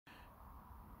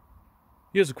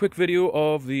Here's a quick video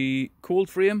of the cold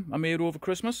frame I made over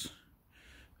Christmas.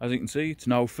 As you can see, it's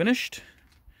now finished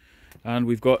and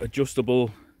we've got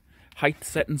adjustable height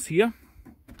settings here.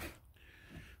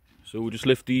 So we'll just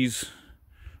lift these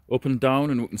up and down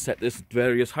and we can set this at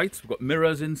various heights. We've got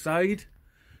mirrors inside,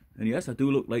 and yes, I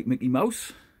do look like Mickey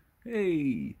Mouse.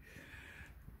 Hey!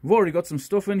 We've already got some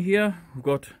stuff in here. We've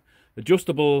got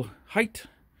adjustable height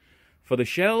for the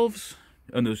shelves,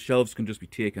 and those shelves can just be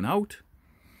taken out.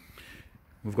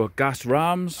 We've got gas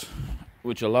rams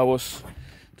which allow us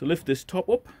to lift this top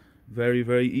up very,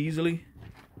 very easily.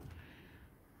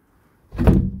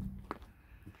 And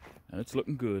it's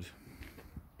looking good.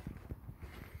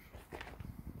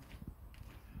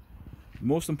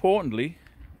 Most importantly,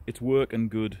 it's working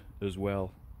good as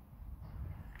well.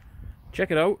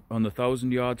 Check it out on the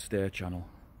 1000 Yard Stair channel.